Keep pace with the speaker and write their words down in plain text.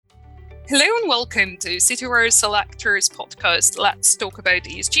Hello and welcome to Citywire Selectors podcast. Let's talk about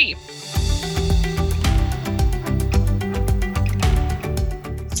ESG.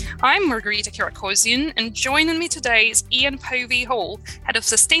 I'm Margarita Kirakosian, and joining me today is Ian Povey-Hall, Head of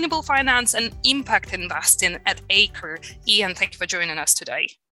Sustainable Finance and Impact Investing at Acre. Ian, thank you for joining us today.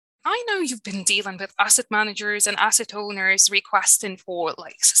 I know you've been dealing with asset managers and asset owners requesting for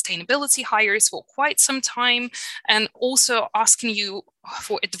sustainability hires for quite some time, and also asking you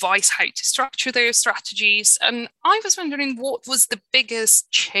for advice how to structure their strategies. And I was wondering, what was the biggest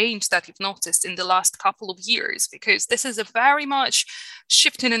change that you've noticed in the last couple of years? Because this is a very much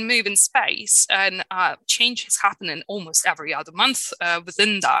shifting and moving space, and change is happening almost every other month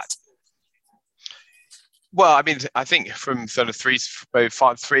within that. Well, I think from sort of 3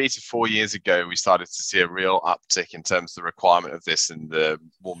 to 4 years ago, we started to see a real uptick in terms of the requirement of this and the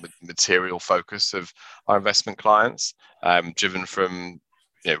more material focus of our investment clients, driven from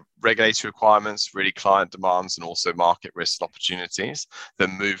regulatory requirements, really client demands, and also market risk opportunities that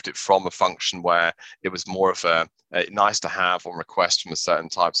moved it from a function where it was more of a nice to have on request from certain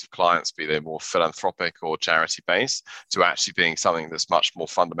types of clients, be they more philanthropic or charity based, to actually being something that's much more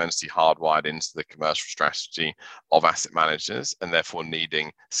fundamentally hardwired into the commercial strategy of asset managers, and therefore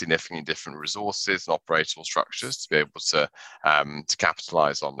needing significantly different resources and operational structures to be able to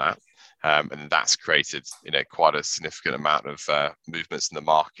capitalize on that. And that's created, quite a significant amount of movements in the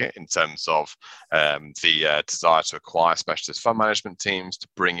market in terms of the desire to acquire specialist fund management teams, to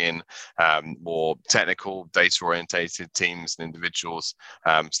bring in more technical, data-orientated teams and individuals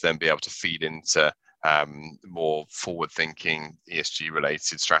to then be able to feed into more forward-thinking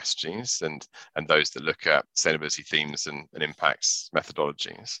ESG-related strategies and those that look at sustainability themes and impacts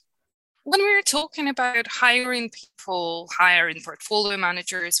methodologies. When we're talking about hiring people, hiring portfolio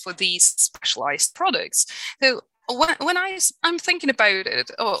managers for these specialized products, so when I'm thinking about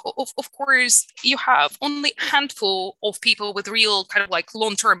it, of course, you have only a handful of people with real kind of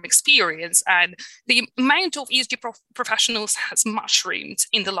long-term experience, and the amount of ESG professionals has mushroomed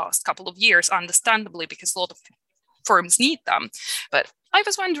in the last couple of years, understandably, because a lot of firms need them. But I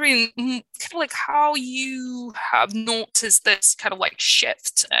was wondering how you have noticed this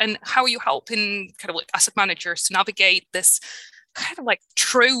shift, and how you helping asset managers to navigate this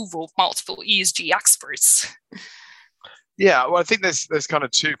trove of multiple ESG experts. Yeah, well, I think there's kind of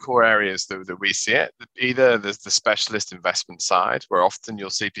two core areas that we see it. Either there's the specialist investment side, where often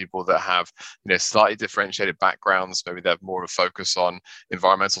you'll see people that have slightly differentiated backgrounds. Maybe they have more of a focus on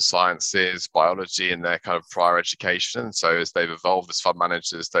environmental sciences, biology, in their kind of prior education. And so as they've evolved as fund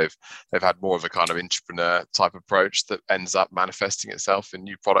managers, they've had more of a kind of entrepreneur type approach that ends up manifesting itself in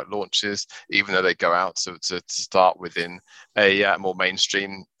new product launches, even though they go out to start within a more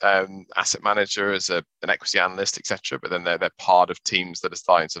mainstream asset manager as an equity analyst, etc. But then they're part of teams that are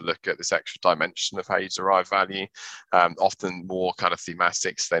starting to look at this extra dimension of how you derive value, often more kind of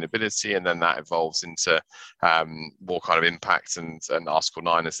thematic sustainability, and then that evolves into more kind of impact and Article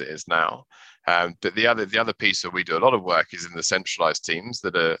 9 as it is now. But the other piece that we do a lot of work is in the centralized teams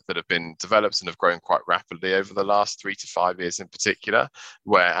that have been developed and have grown quite rapidly over the last 3 to 5 years in particular,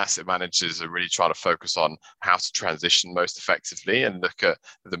 where asset managers are really trying to focus on how to transition most effectively and look at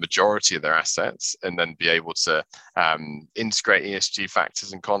the majority of their assets, and then be able to integrate ESG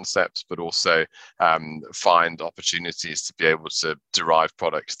factors and concepts, but also find opportunities to be able to derive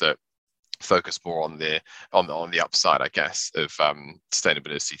products that focus more on the upside, I guess, of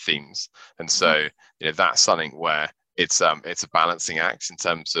sustainability themes. And so that's something where it's a balancing act in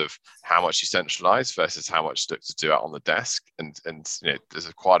terms of how much you centralize versus how much to do out on the desk. And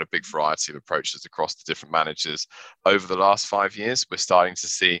there's quite a big variety of approaches across the different managers. Over the last 5 years, we're starting to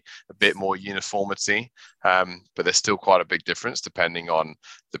see a bit more uniformity, but there's still quite a big difference depending on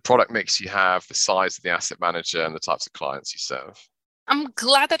the product mix you have, the size of the asset manager, and the types of clients you serve. I'm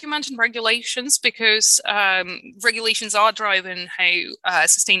glad that you mentioned regulations, because regulations are driving how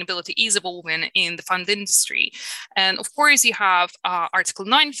sustainability is evolving in the fund industry. And of course, you have Article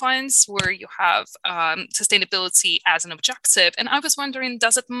 9 funds where you have sustainability as an objective. And I was wondering,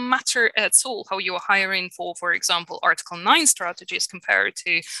 does it matter at all how you are hiring for example, Article 9 strategies compared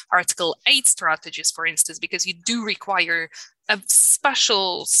to Article 8 strategies, for instance, because you do require a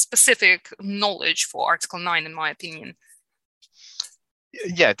specific knowledge for Article 9, in my opinion.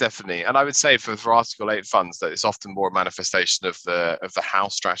 Yeah, definitely. And I would say for Article 8 funds that it's often more a manifestation of the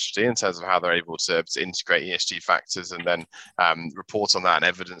house strategy in terms of how they're able to integrate ESG factors and then report on that and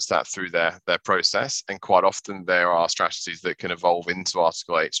evidence that through their process. And quite often there are strategies that can evolve into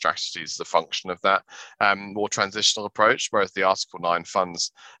Article 8 strategies as a function of that more transitional approach, whereas the Article 9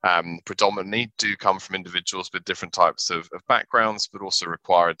 funds predominantly do come from individuals with different types of backgrounds, but also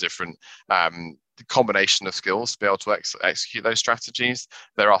require a different combination of skills to be able to execute those strategies.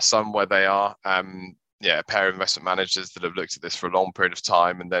 There are some where they are a pair of investment managers that have looked at this for a long period of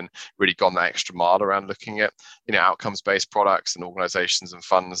time and then really gone that extra mile around looking at outcomes-based products and organizations and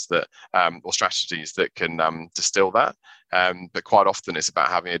funds that or strategies that can distill that. But quite often it's about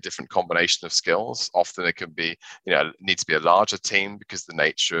having a different combination of skills. Often it can be, need to be a larger team because the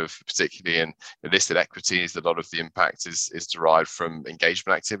nature of, particularly in listed equities, a lot of the impact is derived from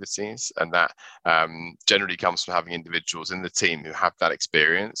engagement activities. And that generally comes from having individuals in the team who have that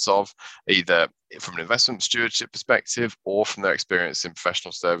experience of either from an investment stewardship perspective or from their experience in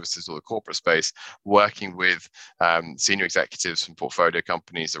professional services or the corporate space, working with senior executives from portfolio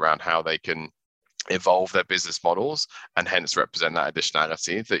companies around how they can evolve their business models and hence represent that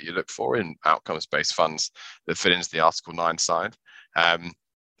additionality that you look for in outcomes-based funds that fit into the Article 9 side.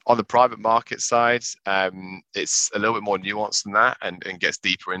 On the private market side, it's a little bit more nuanced than that and gets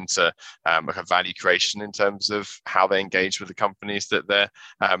deeper into like a value creation in terms of how they engage with the companies that they're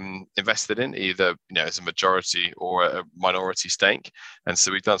invested in, either as a majority or a minority stake. And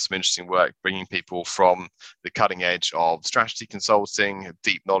so we've done some interesting work bringing people from the cutting edge of strategy consulting,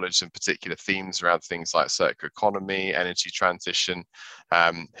 deep knowledge in particular themes around things like circular economy, energy transition,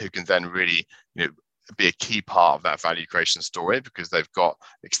 who can then really be a key part of that value creation story because they've got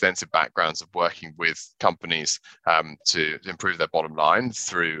extensive backgrounds of working with companies to improve their bottom line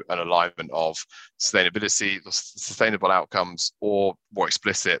through an alignment of sustainability, sustainable outcomes, or more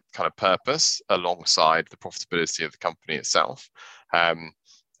explicit kind of purpose alongside the profitability of the company itself.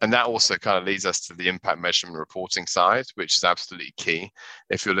 And that also kind of leads us to the impact measurement reporting side, which is absolutely key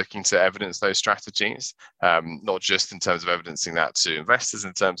if you're looking to evidence those strategies, not just in terms of evidencing that to investors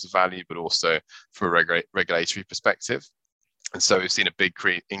in terms of value, but also from a regulatory perspective. And so we've seen a big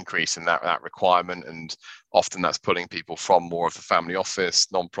increase in that requirement, and often that's pulling people from more of the family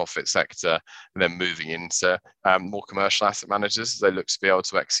office, non-profit sector, and then moving into more commercial asset managers as they look to be able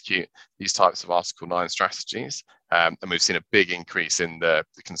to execute these types of Article 9 strategies. And we've seen a big increase in the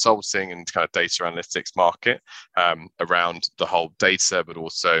consulting and kind of data analytics market around the whole data, but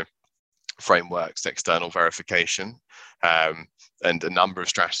also frameworks, external verification, and a number of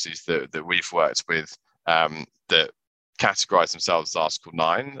strategies that we've worked with that categorize themselves as Article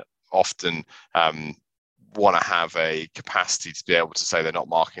 9 often want to have a capacity to be able to say they're not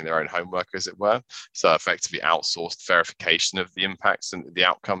marking their own homework, as it were. So effectively outsourced verification of the impacts and the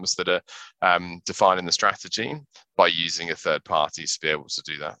outcomes that are defined in the strategy by using a third party to be able to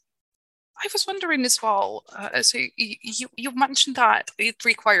do that. I was wondering as well, so you mentioned that it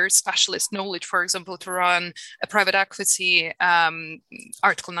requires specialist knowledge, for example, to run a private equity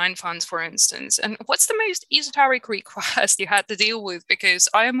Article 9 funds, for instance. And what's the most esoteric request you had to deal with? Because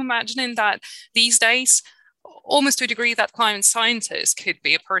I am imagining that these days, almost to a degree, that climate scientist could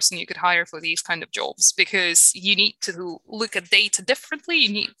be a person you could hire for these kind of jobs, because you need to look at data differently.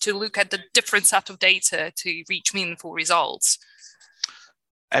 You need to look at the different set of data to reach meaningful results.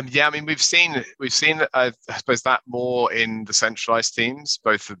 Yeah, I mean, we've seen, I suppose, that more in the centralized teams,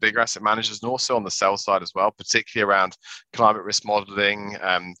 both for bigger asset managers and also on the sell side as well, particularly around climate risk modeling,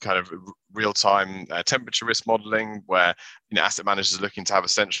 kind of real-time temperature risk modeling, where asset managers are looking to have a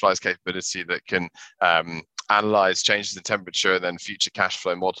centralized capability that can analyze changes in temperature, then future cash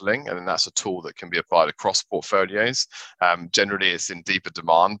flow modeling, and then that's a tool that can be applied across portfolios. Generally, it's in deeper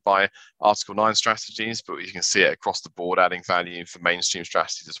demand by Article 9 strategies, but you can see it across the board, adding value for mainstream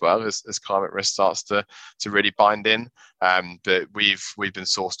strategies as well as climate risk starts to really bind in. But we've been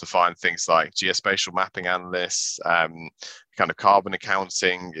sourced to find things like geospatial mapping analysts, kind of carbon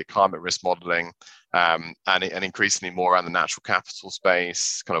accounting, climate risk modeling, and increasingly more around the natural capital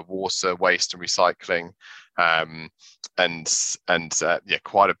space, kind of water, waste and recycling, and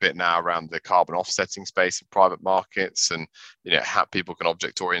quite a bit now around the carbon offsetting space in private markets, and how people can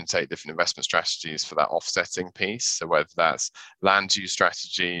object orientate different investment strategies for that offsetting piece. So whether that's land use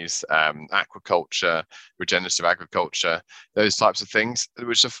strategies, aquaculture, regenerative agriculture, those types of things,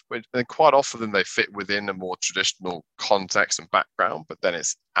 which are quite often they fit within a more traditional context and background, but then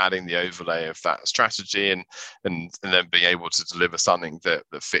it's adding the overlay of that strategy and then being able to deliver something that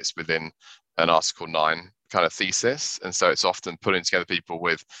fits within an Article 9 kind of thesis. And so it's often putting together people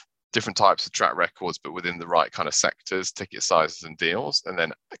with different types of track records, but within the right kind of sectors, ticket sizes and deals, and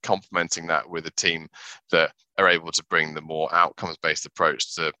then complementing that with a team that are able to bring the more outcomes-based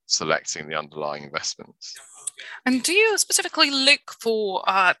approach to selecting the underlying investments. And do you specifically look for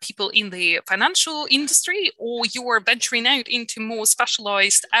people in the financial industry, or you are venturing out into more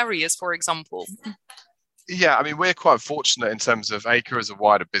specialized areas, for example? Yeah, I mean, we're quite fortunate in terms of Acre as a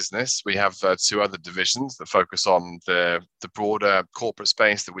wider business. We have two other divisions that focus on the broader corporate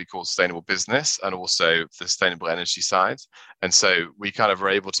space that we call sustainable business, and also the sustainable energy side. And so we kind of are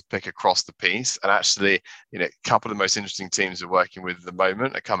able to pick across the piece. And actually, a couple of the most interesting teams we're working with at the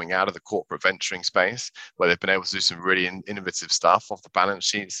moment are coming out of the corporate venturing space, where they've been able to do some really innovative stuff off the balance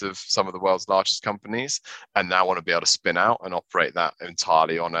sheets of some of the world's largest companies, and now want to be able to spin out and operate that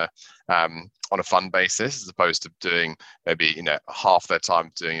entirely on a fund basis, as opposed to doing maybe half their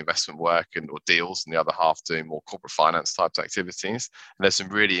time doing investment work or deals, and the other half doing more corporate finance types activities. And there's some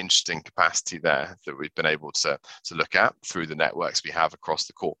really interesting capacity there that we've been able to look at through the networks we have across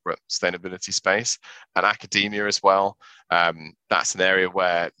the corporate sustainability space and academia as well. That's an area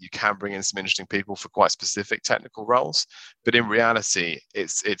where you can bring in some interesting people for quite specific technical roles, but in reality,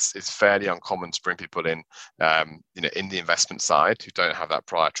 it's fairly uncommon to bring people in, in the investment side who don't have that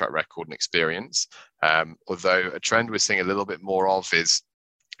prior track record and experience. Although a trend we're seeing a little bit more of is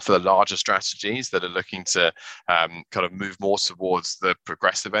for the larger strategies that are looking to kind of move more towards the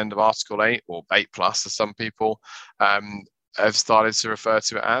progressive end of Article 8 or 8 plus, as some people have started to refer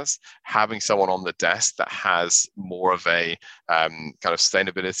to it as, having someone on the desk that has more of a kind of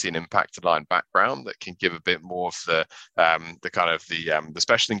sustainability and impact aligned background that can give a bit more of the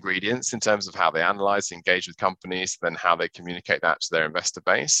special ingredients in terms of how they analyze, engage with companies, then how they communicate that to their investor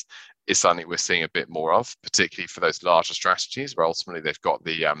base, is something we're seeing a bit more of, particularly for those larger strategies where ultimately they've got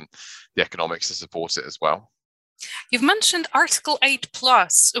the economics to support it as well. You've mentioned Article 8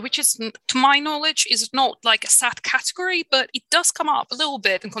 plus, which is, to my knowledge, is not like a set category, but it does come up a little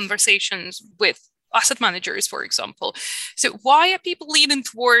bit in conversations with asset managers, for example. So why are people leaning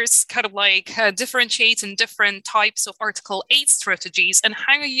towards kind of like differentiating different types of Article 8 strategies, and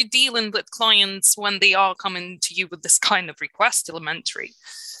how are you dealing with clients when they are coming to you with this kind of request elementary?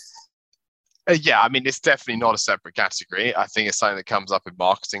 Yeah, I mean, it's definitely not a separate category. I think it's something that comes up in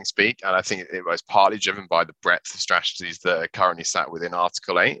marketing speak, and I think it was partly driven by the breadth of strategies that are currently sat within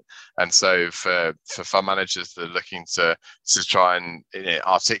Article 8. And so for fund managers that are looking to try and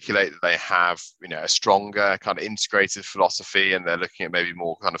articulate that they have a stronger kind of integrated philosophy, and they're looking at maybe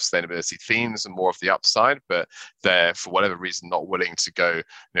more kind of sustainability themes and more of the upside, but they're for whatever reason not willing to go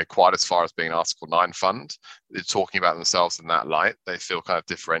quite as far as being an Article 9 fund, they're talking about themselves in that light, they feel kind of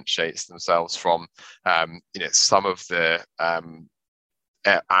differentiates themselves from some of the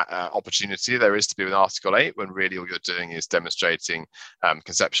opportunity there is to be with Article 8, when really all you're doing is demonstrating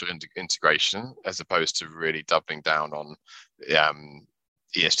conceptual integration, as opposed to really doubling down on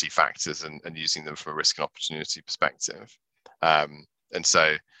ESG factors and using them from a risk and opportunity perspective. And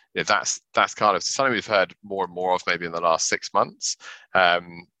so that's kind of something we've heard more and more of maybe in the last 6 months.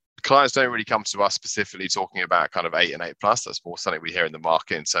 Clients don't really come to us specifically talking about kind of 8 and 8 plus. That's more something we hear in the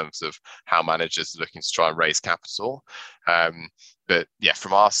market in terms of how managers are looking to try and raise capital. But yeah,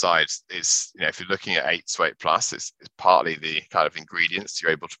 from our side, is if you're looking at 8 to 8 plus, it's partly the kind of ingredients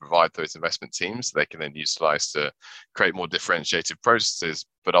you're able to provide those investment teams so they can then utilize to create more differentiated processes.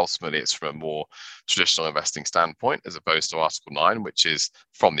 But ultimately, it's from a more traditional investing standpoint, as opposed to Article 9, which is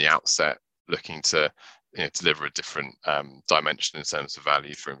from the outset looking to deliver a different dimension in terms of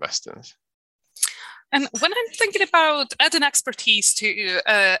value for investors. And when I'm thinking about adding expertise to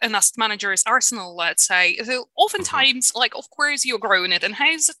an asset manager's arsenal, let's say, so oftentimes, like, of course, you're growing it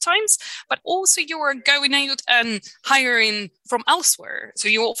in-house at times, but also you're going out and hiring from elsewhere. So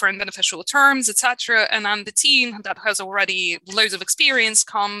you're offering beneficial terms, etc. And then the team that has already loads of experience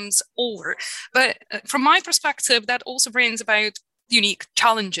comes over. But from my perspective, that also brings about unique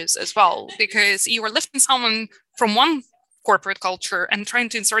challenges as well, because you are lifting someone from one corporate culture and trying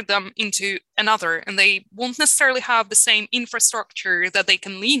to insert them into another, and they won't necessarily have the same infrastructure that they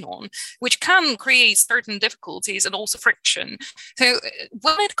can lean on, which can create certain difficulties and also friction. So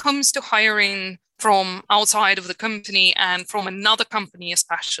when it comes to hiring from outside of the company and from another company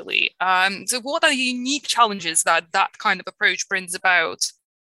especially, so what are the unique challenges that kind of approach brings about?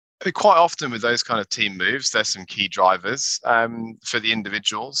 Quite often with those kind of team moves, there's some key drivers for the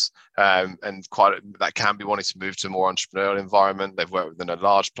individuals. and that can be wanting to move to a more entrepreneurial environment. They've worked within a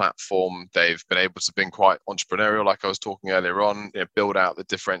large platform. They've been able to be quite entrepreneurial, like I was talking earlier on, build out the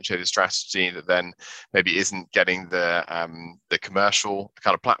differentiated strategy that then maybe isn't getting the commercial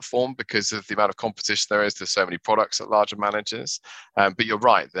kind of platform because of the amount of competition there is. There's so many products at larger managers. But you're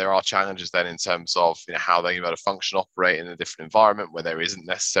right, there are challenges then in terms of how they're able to function, operate in a different environment where there isn't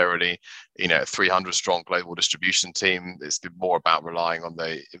necessarily a 300 strong global distribution team. It's more about relying on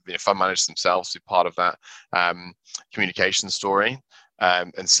the fund managers themselves to be part of that communication story.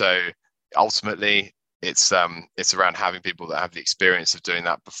 And so ultimately, it's around having people that have the experience of doing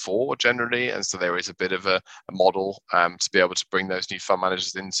that before generally, and so there is a bit of a model to be able to bring those new fund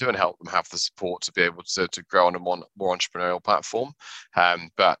managers into and help them have the support to be able to grow on a more entrepreneurial platform.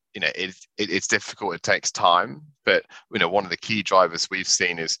 But it's difficult. It takes time. But one of the key drivers we've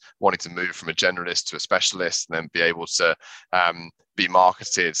seen is wanting to move from a generalist to a specialist, and then be able to be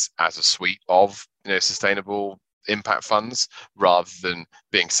marketed as a suite of sustainable impact funds, rather than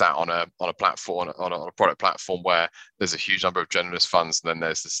being sat on a platform, on a product platform where there's a huge number of generalist funds and then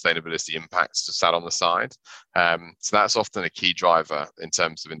there's the sustainability impacts to sat on the side. So that's often a key driver in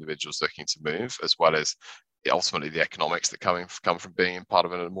terms of individuals looking to move, as well as ultimately the economics that come from being part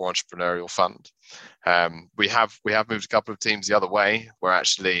of a more entrepreneurial fund. We have moved a couple of teams the other way, where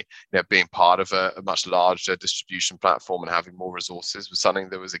actually being part of a much larger distribution platform and having more resources was something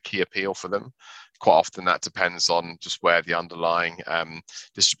that was a key appeal for them. Quite often that depends on just where the underlying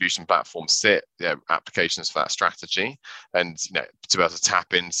distribution platforms sit, applications for that strategy, and to be able to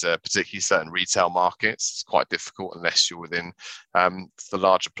tap into particularly certain retail markets, it's quite difficult unless you're within the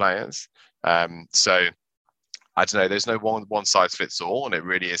larger players. So I don't know, there's no one size fits all, and it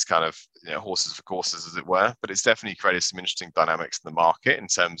really is kind of horses for courses, as it were. But it's definitely created some interesting dynamics in the market in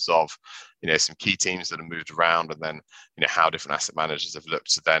terms of some key teams that have moved around, and then how different asset managers have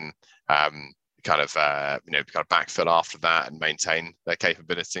looked to then kind of backfill after that and maintain their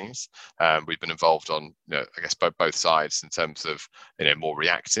capabilities. We've been involved on I guess both sides in terms of more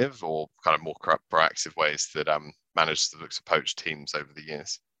reactive or kind of more proactive ways that managers have looked to poach teams over the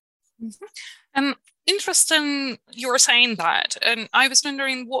years. Mm-hmm. Interesting you're saying that, and I was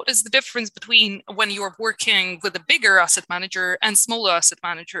wondering, what is the difference between when you're working with a bigger asset manager and smaller asset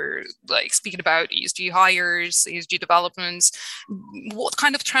manager, like speaking about ESG hires, ESG developments? What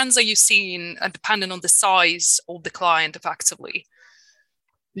kind of trends are you seeing depending on the size of the client effectively?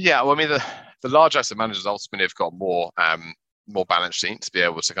 Yeah, well, I mean, the large asset managers ultimately have got more balance sheet to be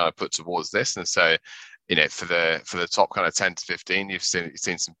able to kind of put towards this, and so for the top kind of 10 to 15, you've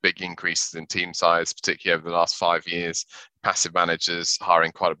seen some big increases in team size, particularly over the last 5 years. Passive managers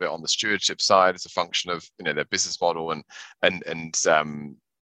hiring quite a bit on the stewardship side as a function of their business model and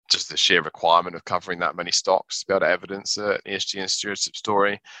just the sheer requirement of covering that many stocks to be able to evidence an ESG and stewardship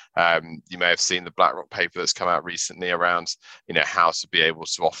story. You may have seen the BlackRock paper that's come out recently around, how to be able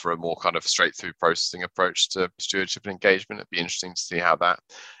to offer a more kind of straight through processing approach to stewardship and engagement. It'd be interesting to see how that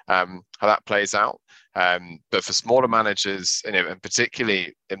plays out. But for smaller managers, and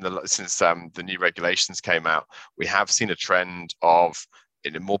particularly since the new regulations came out, we have seen a trend of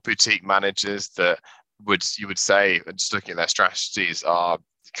more boutique managers that you would say, just looking at their strategies, are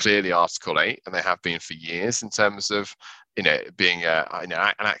clearly Article 8, and they have been for years in terms of being an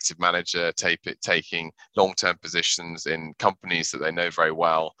active manager, taking long-term positions in companies that they know very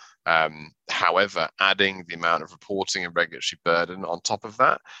well. However, adding the amount of reporting and regulatory burden on top of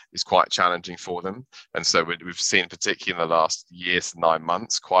that is quite challenging for them. And so we've seen, particularly in the last year to 9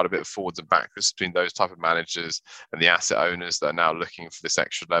 months, quite a bit of forwards and backwards between those type of managers and the asset owners that are now looking for this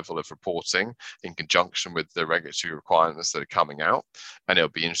extra level of reporting in conjunction with the regulatory requirements that are coming out. And it'll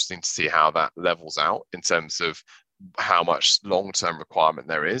be interesting to see how that levels out in terms of how much long-term requirement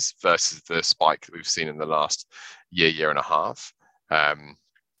there is versus the spike that we've seen in the last year and a half.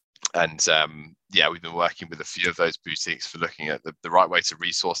 We've been working with a few of those boutiques for looking at the right way to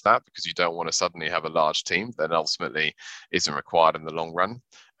resource that, because you don't want to suddenly have a large team that ultimately isn't required in the long run.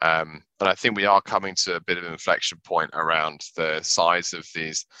 And I think we are coming to a bit of an inflection point around the size of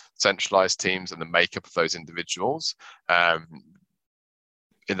these centralized teams and the makeup of those individuals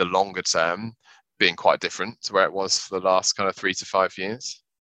in the longer term being quite different to where it was for the last kind of 3 to 5 years.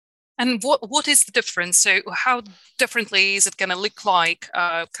 And what is the difference? So how differently is it going to look like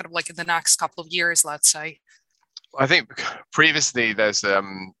kind of like in the next couple of years, let's say? I think previously there's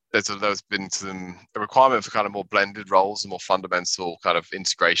there's been a requirement for kind of more blended roles and more fundamental kind of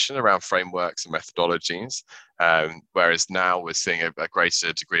integration around frameworks and methodologies. Whereas now we're seeing a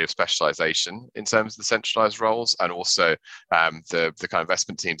greater degree of specialization in terms of the centralized roles, and also the kind of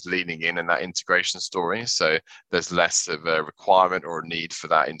investment teams leaning in that integration story. So there's less of a requirement or a need for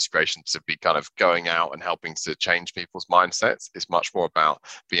that integration to be kind of going out and helping to change people's mindsets. It's much more about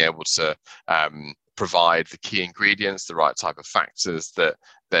being able to provide the key ingredients, the right type of factors that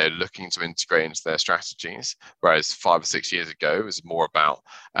they're looking to integrate into their strategies. Whereas 5 or 6 years ago, it was more about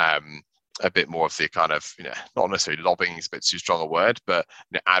a bit more of the kind of, not necessarily lobbying is a bit too strong a word, but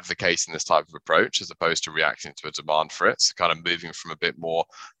advocating this type of approach as opposed to reacting to a demand for it. So kind of moving from a bit more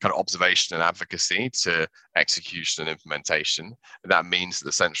kind of observation and advocacy to execution and implementation. And that means that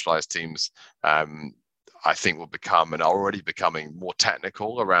the centralized teams, I think, will become and are already becoming more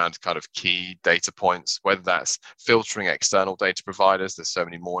technical around kind of key data points, whether that's filtering external data providers. There's so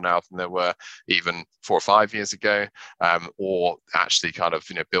many more now than there were even 4 or 5 years ago, or actually kind of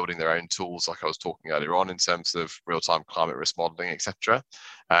building their own tools, like I was talking earlier on, in terms of real-time climate risk modeling, etc.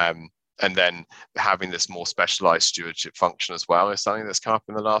 And then having this more specialized stewardship function as well is something that's come up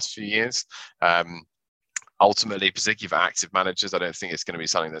in the last few years. Ultimately, particularly for active managers, I don't think it's going to be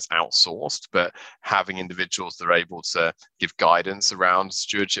something that's outsourced, but having individuals that are able to give guidance around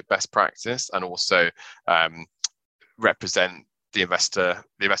stewardship best practice and also represent the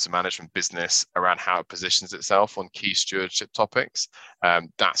investment management business around how it positions itself on key stewardship topics.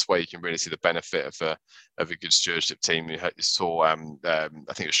 That's where you can really see the benefit of a good stewardship team. You saw, I think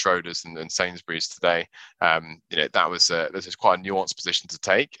it was Schroders and Sainsbury's today. That was quite a nuanced position to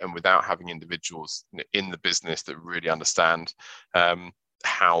take, and without having individuals in the business that really understand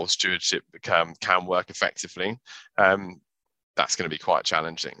how stewardship can work effectively, that's going to be quite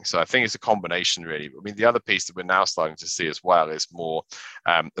challenging. So I think it's a combination, really. I mean, the other piece that we're now starting to see as well is more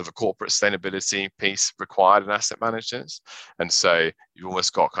of a corporate sustainability piece required in asset managers. And so you've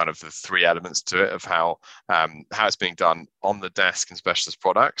almost got kind of the 3 elements to it of how it's being done on the desk and specialist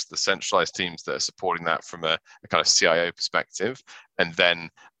products, the centralized teams that are supporting that from a kind of CIO perspective, and then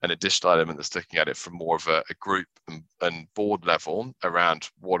an additional element that's looking at it from more of a group and board level around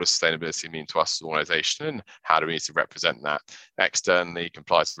what does sustainability mean to us as an organization, and how do we need to represent that externally,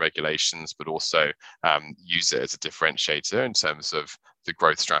 comply to regulations, but also use it as a differentiator in terms of the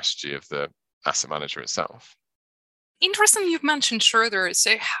growth strategy of the asset manager itself. Interesting you've mentioned Schroeder.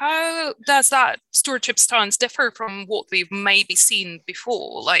 So how does that stewardship stance differ from what we've maybe seen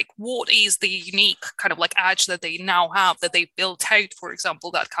before? Like, what is the unique kind of like edge that they now have, that they built out, for example,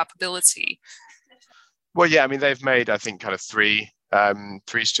 that capability? Well, yeah, I mean, they've made, I think, kind of three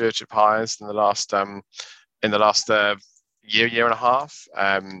stewardship hires in the last year and a half.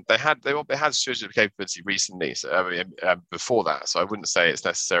 They had stewardship capability recently, so before that. So I wouldn't say it's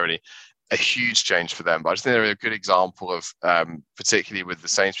necessarily a huge change for them, but I just think they're a good example of, particularly with the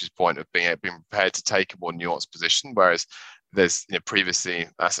Sainsbury's point of being prepared to take a more nuanced position, whereas there's previously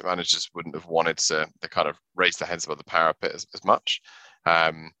asset managers wouldn't have wanted to kind of raise their heads above the parapet as much.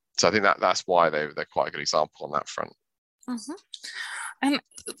 So I think that's why they're quite a good example on that front. Mm-hmm. And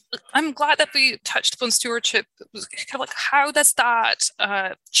I'm glad that we touched upon stewardship. Kind of like, how does that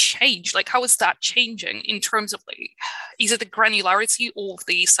change? Like, how is that changing in terms of, like, is it the granularity of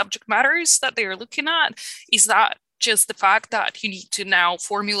the subject matters that they're looking at? Is that just the fact that you need to now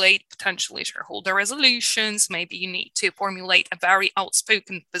formulate potentially shareholder resolutions? Maybe you need to formulate a very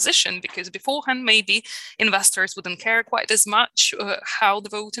outspoken position, because beforehand maybe investors wouldn't care quite as much how the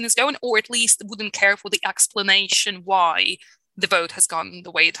voting is going, or at least wouldn't care for the explanation why the vote has gone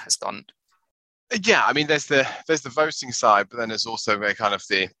the way it has gone. Yeah, I mean, there's the voting side, but then there's also the kind of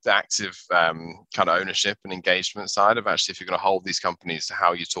the active kind of ownership and engagement side of actually, if you're going to hold these companies, how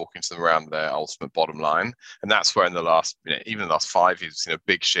are you talking to them around their ultimate bottom line? And that's where in the last, even the last 5 years, we've seen a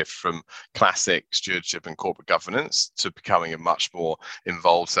big shift from classic stewardship and corporate governance to becoming a much more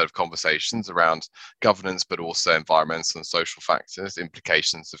involved set of conversations around governance, but also environmental and social factors,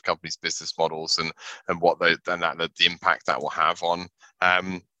 implications of companies' business models, and what the impact that will have on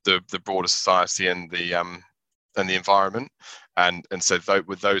the broader society and the environment, and so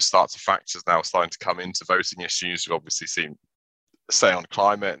with those sorts of factors now starting to come into voting issues, you've obviously seen, say, on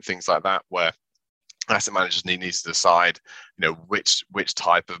climate and things like that, where asset managers need to decide, which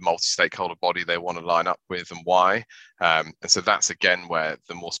type of multi-stakeholder body they want to line up with and why, and so that's again where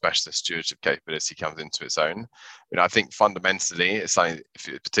the more specialist stewardship capability comes into its own. I think fundamentally it's something,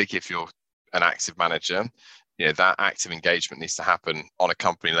 particularly if you're an active manager, that active engagement needs to happen on a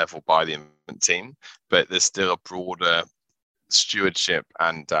company level by the investment team, but there's still a broader stewardship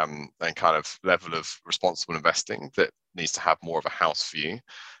and kind of level of responsible investing that needs to have more of a house view.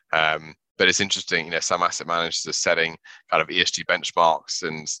 But it's interesting, some asset managers are setting kind of ESG benchmarks,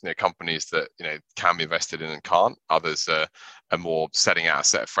 and companies that can be invested in and can't. Others are more setting out a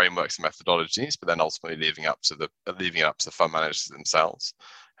set of frameworks and methodologies, but then ultimately leaving it up to the fund managers themselves.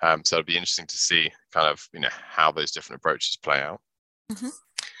 So it'll be interesting to see kind of how those different approaches play out. Mm-hmm.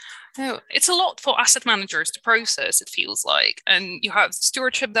 No, it's a lot for asset managers to process, it feels like. And you have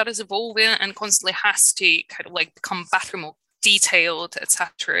stewardship that is evolving and constantly has to kind of like become better, more detailed,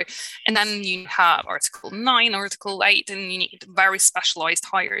 etc. And then you have Article 9, Article 8, and you need very specialized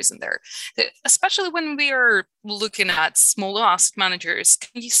hires in there. Especially when we are looking at smaller asset managers,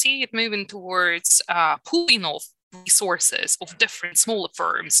 can you see it moving towards pooling of resources of different smaller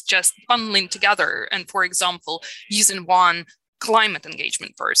firms, just bundling together and, for example, using one climate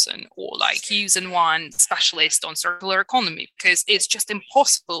engagement person or like using one specialist on circular economy, because it's just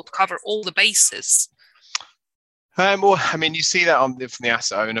impossible to cover all the bases? Well, I mean, you see that from the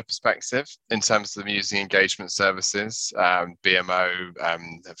asset owner perspective in terms of them using engagement services,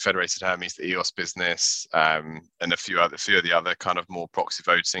 BMO, Federated Hermes, the EOS business, and a few of the other kind of more proxy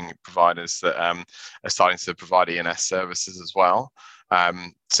voting providers that are starting to provide ENS services as well.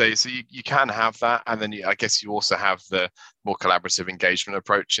 So you can have that, and then I guess you also have the more collaborative engagement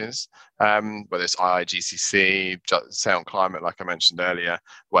approaches, whether it's IIGCC, say on climate, like I mentioned earlier,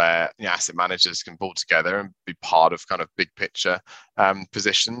 where asset managers can pull together and be part of kind of big picture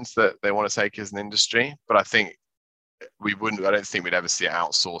positions that they want to take as an industry. But I think I don't think we'd ever see it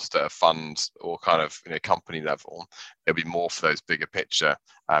outsourced at a fund or kind of company level. It'll be more for those bigger picture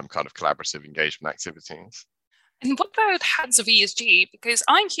kind of collaborative engagement activities. And what about heads of ESG? Because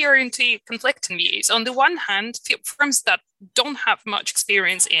I'm hearing two conflicting views. On the one hand, firms that don't have much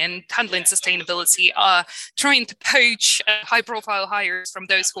experience in handling sustainability are trying to poach high-profile hires from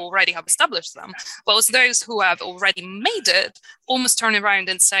those who already have established them, whilst those who have already made it almost turn around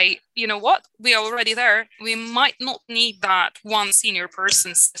and say, you know what, we are already there. We might not need that one senior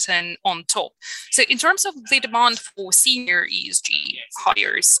person sitting on top. So in terms of the demand for senior ESG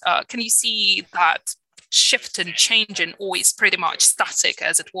hires, can you see that shift and change, and always pretty much static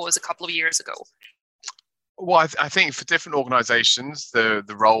as it was a couple of years ago? Well, I think for different organizations, the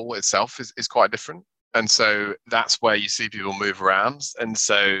role itself is quite different. And so that's where you see people move around. And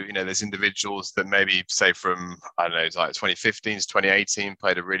so, there's individuals that maybe say from, I don't know, it's like 2015 to 2018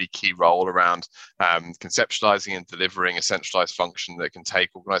 played a really key role around conceptualizing and delivering a centralized function that can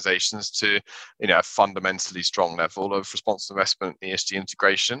take organizations to, a fundamentally strong level of responsible investment and ESG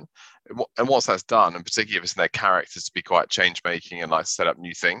integration. And once that's done, and particularly if it's in their characters to be quite change making and like to set up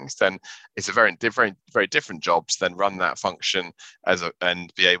new things, then it's a very different job to then run that function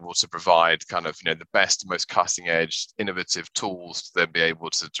and be able to provide kind of the best, most cutting edge, innovative tools to then be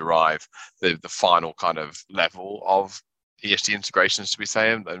able to derive the final kind of level of ESG integrations, to be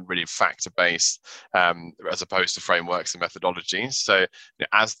saying, and really factor-based as opposed to frameworks and methodologies. So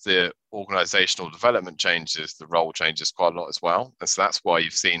as the organizational development changes, the role changes quite a lot as well. And so that's why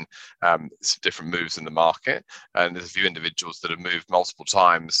you've seen some different moves in the market. And there's a few individuals that have moved multiple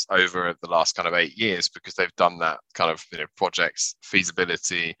times over the last kind of 8 years because they've done that kind of projects,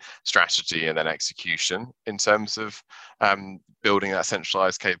 feasibility, strategy, and then execution in terms of building that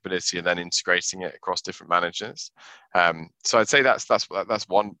centralized capability and then integrating it across different managers. So I'd say that's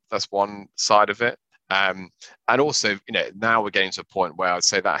one side of it. And also, now we're getting to a point where I'd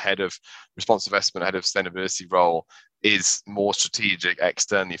say that head of responsible investment, head of sustainability role is more strategic,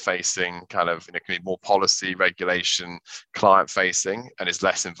 externally facing, kind of, can be more policy, regulation, client facing, and is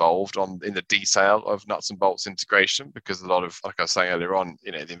less involved in the detail of nuts and bolts integration, because a lot of, like I was saying earlier on,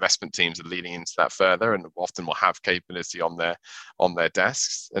 the investment teams are leaning into that further and often will have capability on their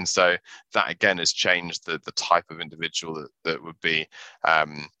desks. And so that again has changed the type of individual that would be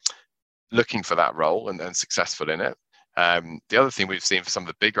looking for that role and successful in it. The other thing we've seen for some of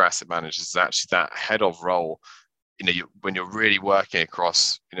the bigger asset managers is actually that head of role. When you're really working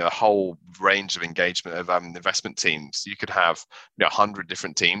across a whole range of engagement of investment teams, you could have 100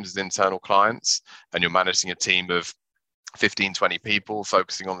 different teams as internal clients, and you're managing a team of 15, 20 people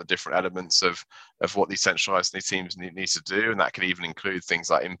focusing on the different elements of what these centralized teams need to do. And that can even include things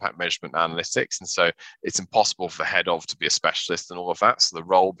like impact measurement and analytics. And so it's impossible for the head of to be a specialist in all of that. So the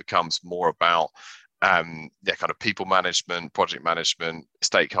role becomes more about kind of people management, project management,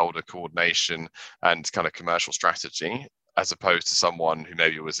 stakeholder coordination, and kind of commercial strategy, as opposed to someone who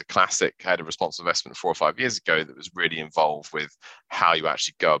maybe was a classic head of responsible investment 4 or 5 years ago that was really involved with how you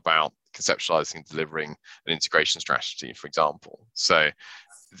actually go about conceptualizing and delivering an integration strategy, for example. So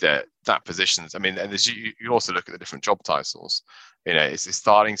that positions, and as you also look at the different job titles, it's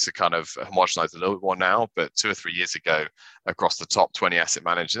starting to kind of homogenize a little bit more now, but 2 or 3 years ago, across the top 20 asset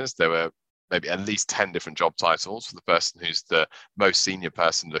managers, there were maybe at least 10 different job titles for the person who's the most senior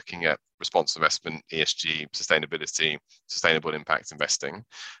person looking at responsible investment, ESG, sustainability, sustainable impact investing,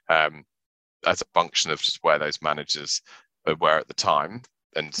 as a function of just where those managers were at the time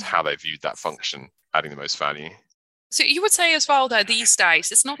and how they viewed that function adding the most value. So you would say as well that these days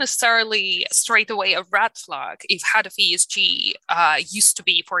it's not necessarily straight away a red flag if head of ESG used to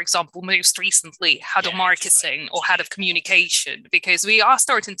be, for example, most recently head of marketing or head of communication, because we are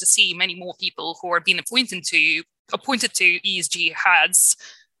starting to see many more people who are being appointed to ESG heads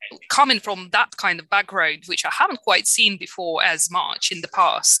coming from that kind of background, which I haven't quite seen before as much in the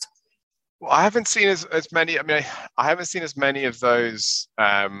past. Well, I haven't seen as many. I mean, I haven't seen as many of those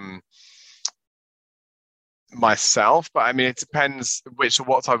myself, but I mean, it depends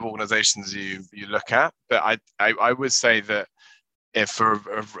what type of organizations you look at. But I would say that if for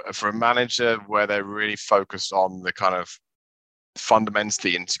a manager where they're really focused on the kind of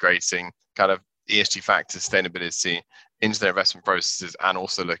fundamentally integrating kind of ESG factors, sustainability into their investment processes, and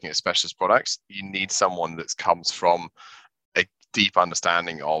also looking at specialist products, you need someone that comes from a deep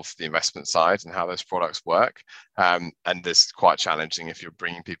understanding of the investment side and how those products work. And this is quite challenging if you're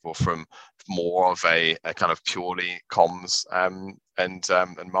bringing people from more of a kind of purely comms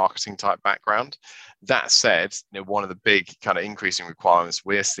and marketing type background. That said, one of the big kind of increasing requirements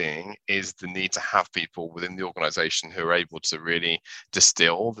we're seeing is the need to have people within the organization who are able to really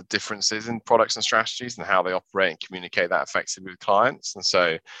distill the differences in products and strategies and how they operate and communicate that effectively with clients. And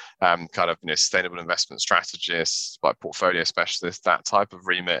so kind of sustainable investment strategists, like portfolio specialists, that type of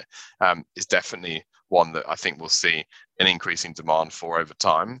remit is definitely one that I think we'll see an increasing demand for over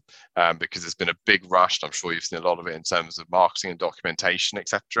time, because there's been a big rush. I'm sure you've seen a lot of it in terms of marketing and documentation,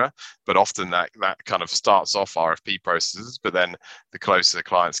 etc. But often that kind of starts off RFP processes, but then the closer the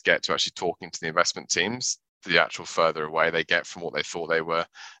clients get to actually talking to the investment teams, the actual further away they get from what they thought they were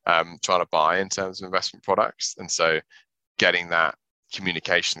trying to buy in terms of investment products. And so getting that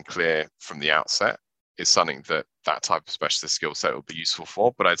communication clear from the outset is something that type of specialist skill set will be useful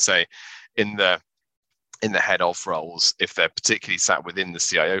for. But I'd say in the head of roles, if they're particularly sat within the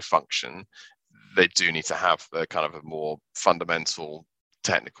CIO function, they do need to have a kind of a more fundamental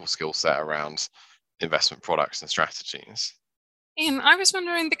technical skill set around investment products and strategies. And I was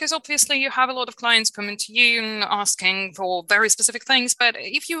wondering, because obviously you have a lot of clients coming to you and asking for very specific things, but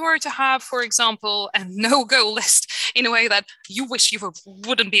if you were to have, for example, a no-go list in a way that you wish you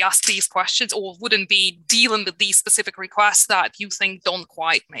wouldn't be asked these questions or wouldn't be dealing with these specific requests that you think don't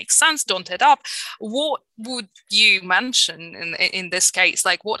quite make sense, don't add up, what would you mention in this case?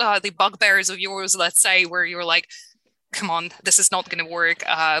 Like, what are the bugbears of yours, let's say, where you're like, come on, this is not going to work.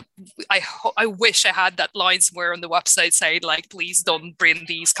 I wish I had that line somewhere on the website saying, like, please don't bring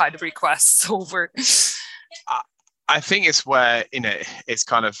these kind of requests over. I think it's where, it's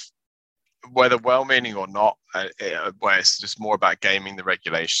kind of, whether well-meaning or not, where it's just more about gaming the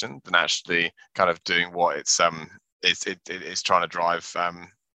regulation than actually kind of doing what it's trying to drive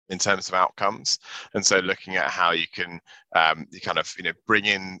in terms of outcomes. And so looking at how you can you kind of bring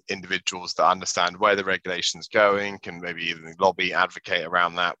in individuals that understand where the regulation's going, can maybe even lobby, advocate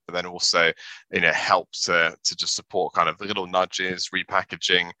around that, but then also help to just support kind of little nudges,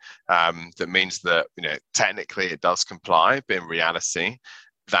 repackaging that means that technically it does comply, but in reality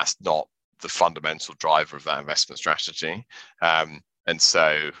that's not the fundamental driver of that investment strategy. And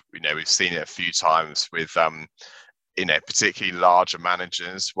so we've seen it a few times with particularly larger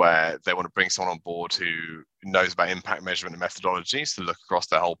managers where they want to bring someone on board who knows about impact measurement and methodologies to look across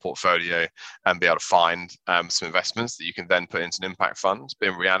their whole portfolio and be able to find some investments that you can then put into an impact fund. But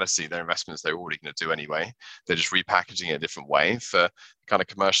in reality, they're investments they're already going to do anyway. They're just repackaging it a different way for kind of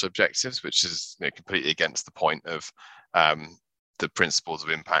commercial objectives, which is completely against the point of the principles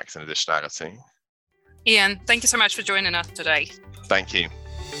of impact and additionality. Ian, thank you so much for joining us today. Thank you.